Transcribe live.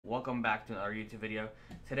welcome back to another YouTube video.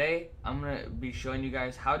 Today I'm going to be showing you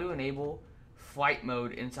guys how to enable flight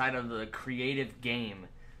mode inside of the creative game.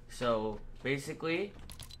 So basically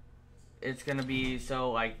it's going to be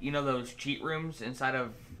like those cheat rooms inside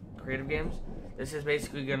of creative games. This is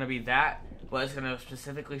basically going to be that, but it's going to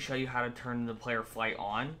specifically show you how to turn the player flight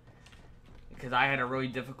on, because I had a really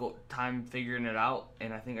difficult time figuring it out,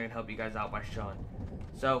 and I think I can help you guys out by showing.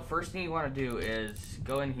 So first thing you want to do is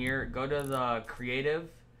go in here, go to the creative,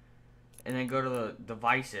 and then go to the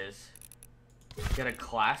devices, get a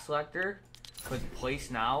class selector, click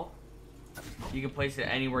place now. You can place it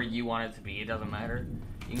anywhere you want it to be, it doesn't matter.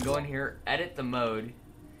 You can go in here, edit the mode.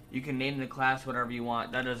 You can name the class whatever you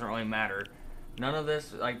want, that doesn't really matter. None of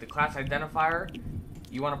this, like the class identifier,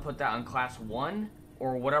 you want to put that on class 1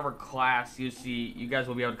 or whatever class you see. You guys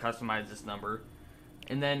will be able to customize this number.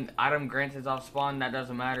 And then item granted off spawn, that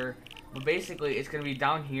doesn't matter. But basically it's going to be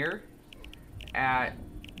down here at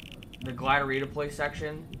the glider redeploy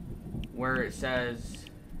section where it says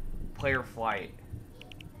player flight.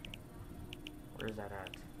 Where is that at?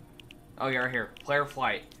 Oh yeah, right here, player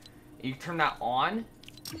flight. You turn that on,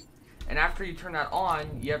 and after you turn that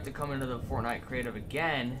on, you have to come into the Fortnite creative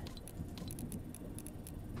again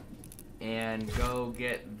and go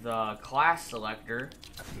get the class selector.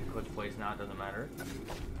 You click place now, it doesn't matter.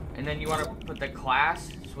 And then you want to put the class,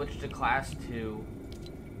 switch the class to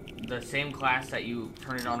the same class that you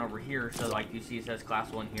turn it on over here. So like you see it says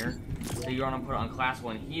class 1 here. So you want to put it on class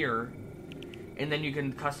 1 here. And then you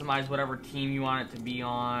can customize whatever team you want it to be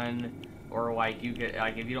on. Or like you get,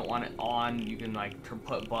 like if you don't want it on, you can like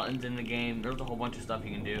put buttons in the game. There's a whole bunch of stuff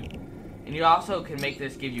you can do. And you also can make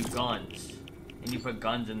this give you guns. And you put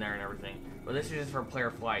guns in there and everything. But this is just for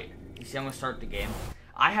player flight. You see, I'm going to start the game.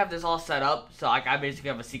 I have this all set up, so like I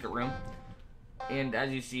basically have a secret room. And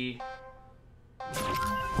as you see,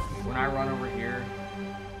 when I run over here,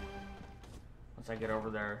 once I get over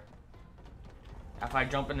there, if I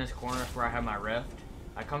jump in this corner, that's where I have my rift.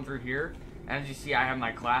 I come through here, and as you see, I have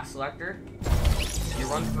my class selector. You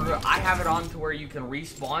run through it. I have it on to where you can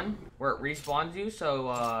respawn, where it respawns you,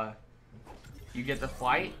 so you get the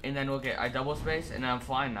flight, and then I double space, and then I'm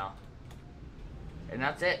flying now. And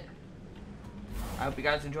that's it. I hope you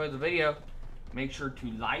guys enjoyed the video. Make sure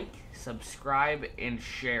to like, subscribe, and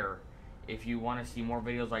share if you want to see more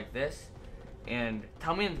videos like this. And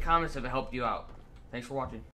tell me in the comments if it helped you out. Thanks for watching.